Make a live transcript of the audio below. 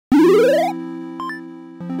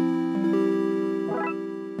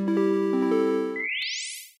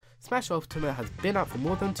Smash Ultimate has been out for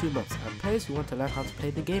more than 2 months, and players who want to learn how to play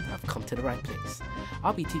the game have come to the right place.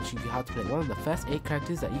 I'll be teaching you how to play one of the first 8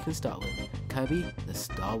 characters that you can start with, Kirby the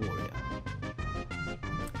Star Warrior.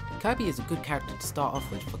 Kirby is a good character to start off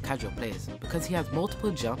with for casual players because he has multiple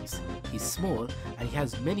jumps, he's small, and he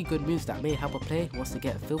has many good moves that may help a player who wants to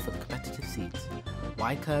get a feel for the competitive scenes.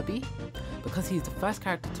 Why Kirby? Because he is the first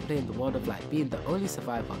character to play in the world of light, being the only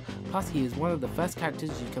survivor, plus he is one of the first characters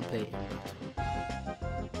you can play in battle.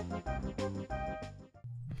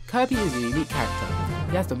 Kirby is a unique character.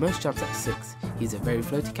 He has the most jumps at 6, he is a very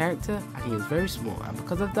floaty character, and he is very small, and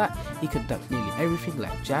because of that, he can duck nearly everything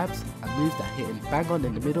like jabs and moves that hit him bang on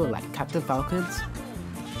in the middle like Captain Falcon's.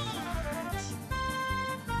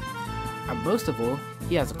 And most of all,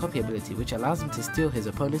 he has a copy ability which allows him to steal his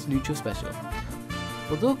opponent's neutral special.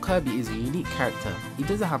 Although Kirby is a unique character, he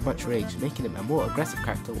doesn't have much range, making him a more aggressive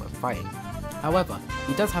character when fighting. However,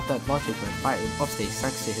 he does have the advantage when fighting offstage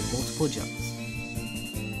thanks to his multiple jumps.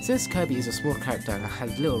 Since Kirby is a small character and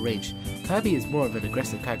has little range, Kirby is more of an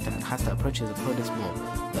aggressive character and has to approach his opponents more,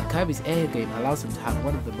 but Kirby's air game allows him to have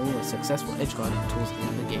one of the more successful edge guarding tools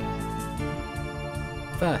in the game.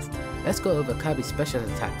 First, let's go over Kirby's special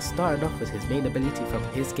attacks, starting off with his main ability from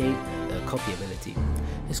his game, the copy ability.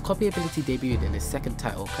 His copy ability debuted in his second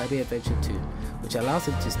title, Kirby Adventure 2, which allows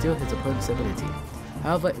him to steal his opponent's ability.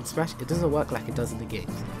 However, in Smash it doesn't work like it does in the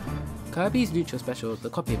games. Kirby's neutral special, the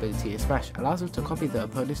copy ability in Smash, allows him to copy the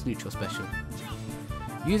opponent's neutral special.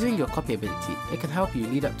 Using your copy ability, it can help you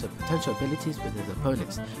lead up to potential abilities with his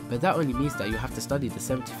opponents, but that only means that you have to study the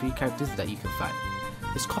 73 characters that you can fight.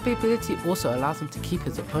 His copy ability also allows him to keep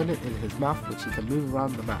his opponent in his mouth, which he can move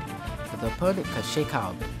around the map, but the opponent can shake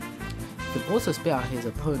out of it. He can also spit out his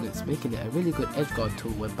opponents, making it a really good edge guard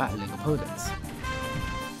tool when battling opponents.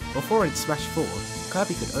 Before in Smash 4,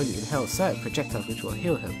 Kirby could only inhale certain projectiles which will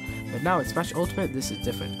heal him, but now in Smash Ultimate this is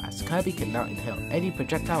different, as Kirby can now inhale any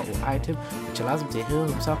projectile or item which allows him to heal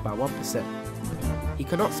himself by 1%. He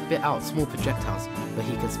cannot spit out small projectiles, but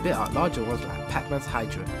he can spit out larger ones like Pac-Man's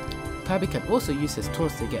Hydra. Kirby can also use his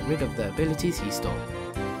taunts to get rid of the abilities he stole.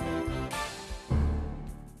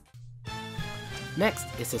 Next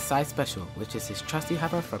is his side special, which is his trusty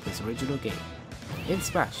hammer from his original game. In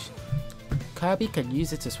Smash, Kirby can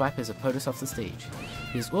use it to swipe his opponents off the stage.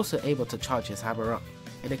 He is also able to charge his hammer up.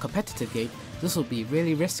 In a competitive game, this will be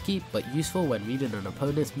really risky but useful when reading an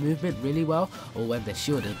opponent's movement really well or when their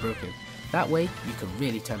shield is broken. That way, you can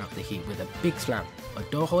really turn up the heat with a big slam,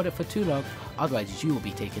 but don't hold it for too long, otherwise you will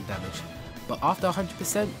be taking damage. But after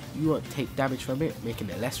 100%, you won't take damage from it,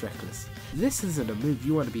 making it less reckless. This isn't a move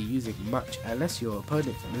you want to be using much unless your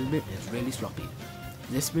opponent's movement is really sloppy.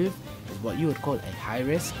 This move is what you would call a high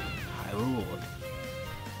risk, high reward.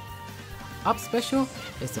 Up special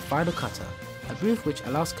is the final cutter, a move which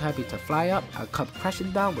allows Kirby to fly up and come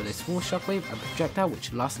crashing down with a small shockwave and projectile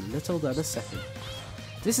which lasts little than a second.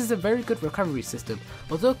 This is a very good recovery system.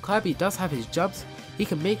 Although Kirby does have his jumps, he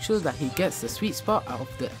can make sure that he gets the sweet spot out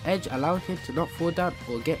of the edge, allowing him to not fall down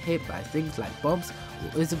or get hit by things like bombs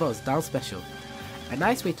or Isabel's down special. A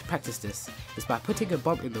nice way to practice this is by putting a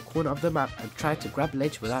bomb in the corner of the map and try to grab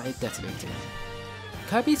ledge without it detonating.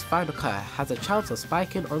 Kirby's final cutter has a chance of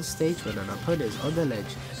spiking on stage when an opponent is on the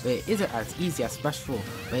ledge, but it isn't as easy as Smash 4,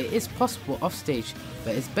 but it is possible off stage,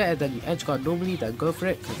 but it's better than you edge guard normally than go for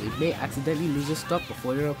it because you may accidentally lose your stock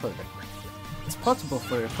before your opponent. It's possible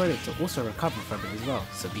for your opponent to also recover from it as well,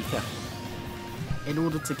 so be careful. In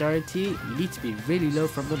order to guarantee it, you need to be really low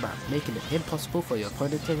from the map, making it impossible for your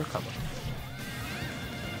opponent to recover.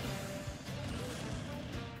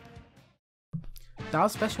 Down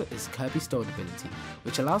special is Kirby's stone ability,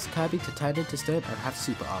 which allows Kirby to turn into stone and have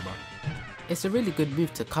super armor. It's a really good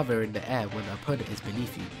move to cover in the air when the opponent is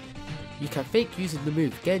beneath you. You can fake using the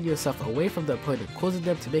move, getting yourself away from the opponent, causing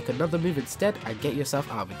them to make another move instead and get yourself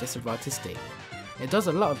out of a disadvantaged state. It does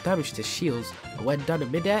a lot of damage to shields, but when done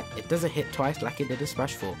in midair, it doesn't hit twice like it did in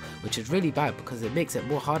Smash 4, which is really bad because it makes it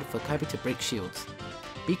more harder for Kirby to break shields.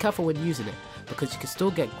 Be careful when using it, because you can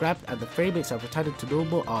still get grabbed and the frame rates of returning to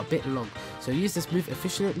normal are a bit long, so use this move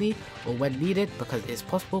efficiently or when needed because it's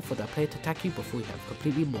possible for the player to attack you before you have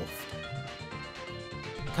completely morphed.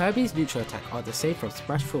 Kirby's neutral attack are the same from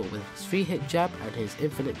Smash 4 with his 3-hit jab and his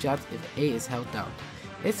infinite jabs if A is held down.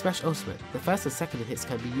 In Smash Ultimate, the first and second hits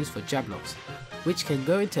can be used for jab locks, which can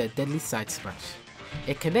go into a deadly side smash.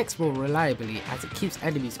 It connects more reliably as it keeps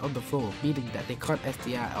enemies on the floor, meaning that they can't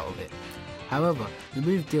SDI out of it. However, the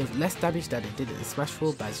move deals less damage than it did in Smash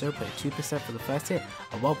 4 by 0.2% for the first hit,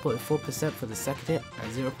 and 1.4% for the second hit,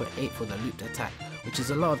 and 0.8% for the looped attack, which is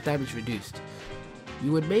a lot of damage reduced.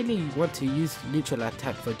 You would mainly want to use neutral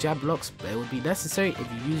attack for jab blocks, but it would be necessary if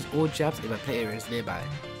you use all jabs if a player is nearby.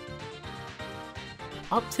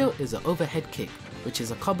 Up tilt is an overhead kick, which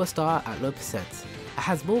is a combo starter at low percents. It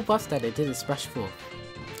has more buffs than it did in Smash 4.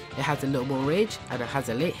 It has a little more range, and it has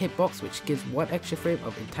a late hitbox which gives 1 extra frame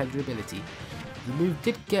of intangibility. The move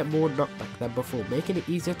did get more knockback than before, making it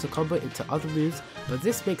easier to combo into other moves, but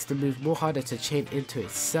this makes the move more harder to chain into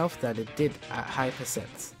itself than it did at high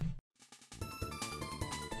percents.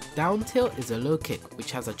 Down tilt is a low kick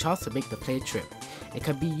which has a chance to make the player trip. It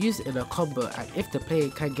can be used in a combo, and if the player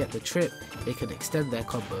can get the trip, they can extend their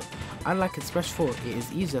combo. Unlike in Smash 4, it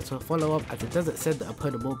is easier to follow up as it doesn't send the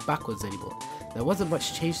opponent more backwards anymore. There wasn't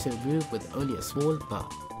much change to the move with only a small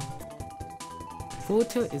buff. Forward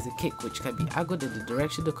tilt is a kick which can be angled in the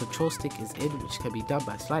direction the control stick is in, which can be done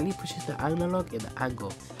by slightly pushing the analog in the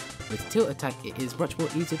angle. With tilt attack, it is much more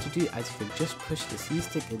easier to do as you can just push the C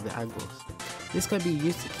stick in the angles. This can be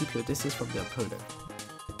used to keep your distance from the opponent.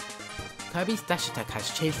 Kirby's dash attack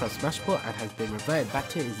has changed from Smash 4 and has been reverted back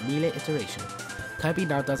to his melee iteration. Kirby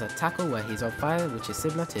now does a tackle where he's on fire, which is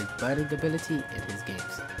similar to his burning ability in his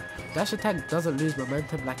games. Dash attack doesn't lose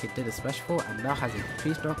momentum like it did in Smash 4 and now has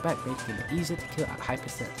increased knockback, making it easier to kill at high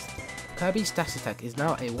percents. Kirby's dash attack is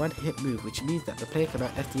now a one-hit move, which means that the player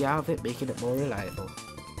cannot FD out of it, making it more reliable.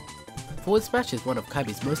 Forward smash is one of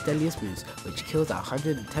Kirby's most deadliest moves, which kills at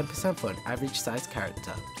 110% for an average sized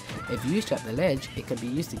character. If used at the ledge, it can be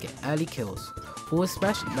used to get early kills. Forward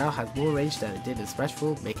smash now has more range than it did in Smash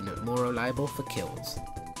 4, making it more reliable for kills.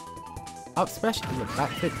 Up smash is a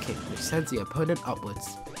backflip kick which sends the opponent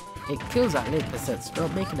upwards. It kills at late percents,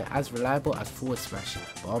 not making it as reliable as forward smash,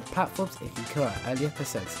 but on platforms it can kill at earlier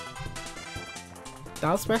percents.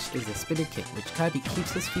 Down smash is a spinning kick which Kirby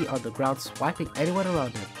keeps his feet on the ground, swiping anyone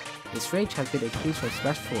around him. Its range has been increased from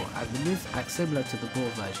Smash 4 and the moves act similar to the ball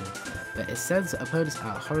version, but it sends the opponents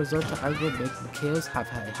at a horizontal angle, making KOs have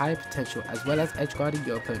a higher potential as well as edge guarding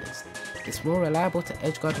your opponents. It's more reliable to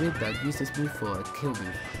edge guard with than use this move for a kill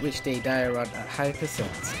move, which they die around at higher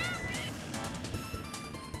percents.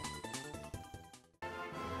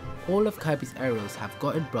 All of Kirby's aerials have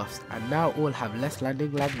gotten buffs and now all have less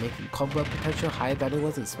landing lag, making combo potential higher than it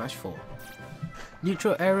was in Smash 4.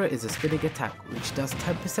 Neutral aerial is a spinning attack which does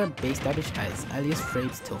 10% base damage at its earliest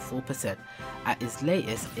frames till 4%. At its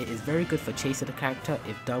latest, it is very good for chasing a character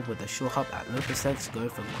if done with a short hop at low percents,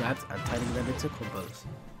 going for grabs and turning them into combos.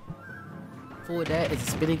 Forward air is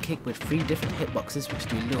a spinning kick with 3 different hitboxes which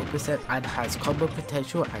do little percent and has combo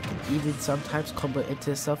potential and can even sometimes combo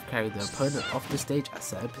into itself, carrying the opponent off the stage at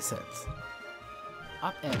certain percents.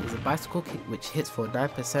 Up air is a bicycle kick which hits for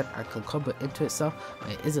 9% and can combo into itself, but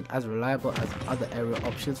it isn't as reliable as other aerial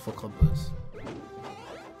options for combos.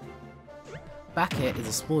 Back air is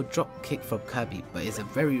a small drop kick from Kirby, but is a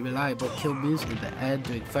very reliable kill move in the air,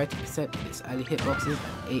 doing 30% in its early hitboxes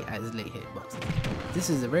and 8 at its late hitboxes. This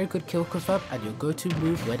is a very good kill confirm and your go-to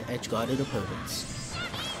move when edge guarding opponents.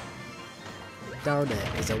 Down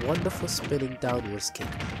air is a wonderful spinning downwards kick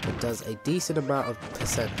that does a decent amount of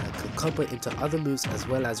percent and can combo into other moves as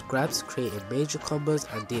well as grabs, creating major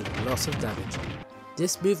combos and dealing lots of damage.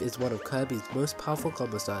 This move is one of Kirby's most powerful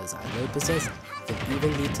combo starters at low percents, can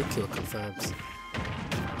even lead to kill confirms.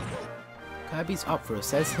 Kirby's up throw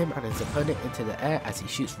sends him and his opponent into the air as he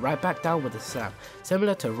shoots right back down with a slam,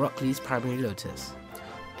 similar to Rock Lee's primary Lotus.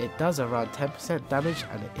 It does around 10% damage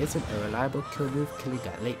and it isn't a reliable kill move, killing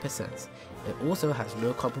at late percents. It also has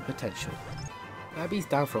no combo potential. Kirby's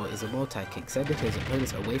down throw is a multi-kick, sending his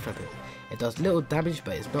opponents away from him. It does little damage,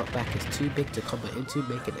 but its knockback is too big to combo into,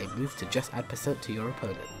 making a move to just add percent to your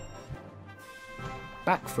opponent.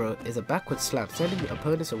 Back throw is a backward slam, sending your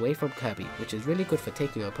opponents away from Kirby, which is really good for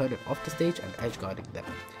taking your opponent off the stage and edge guarding them.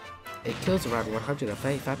 It kills around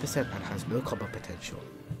 135% and has no combo potential.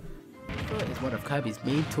 Throw is one of Kirby's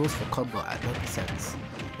main tools for combo at low percents.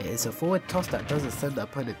 It is a forward toss that doesn't send the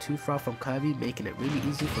opponent too far from Kirby, making it really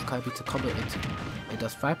easy for Kirby to combo into. It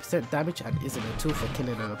does 5% damage and isn't a tool for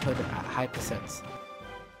killing an opponent at high percents.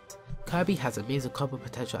 Kirby has amazing combo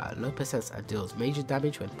potential at low percents and deals major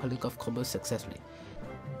damage when pulling off combos successfully.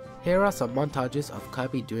 Here are some montages of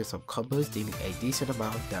Kirby doing some combos dealing a decent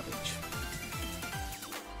amount of damage.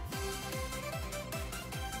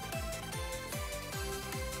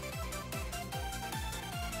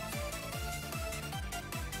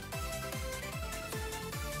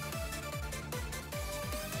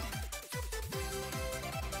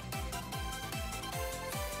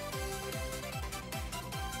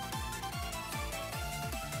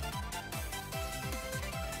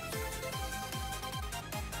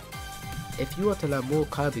 If you want to learn more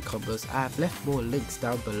Kirby combos, I have left more links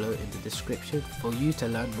down below in the description for you to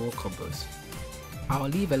learn more combos. I'll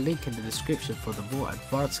leave a link in the description for the more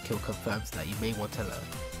advanced kill confirms that you may want to learn.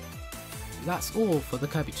 That's all for the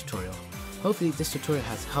Kirby tutorial. Hopefully this tutorial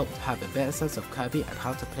has helped have a better sense of Kirby and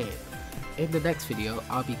how to play it. In the next video,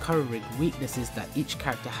 I'll be covering weaknesses that each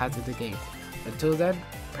character has in the game. Until then,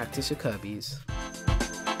 practice your Kirbys.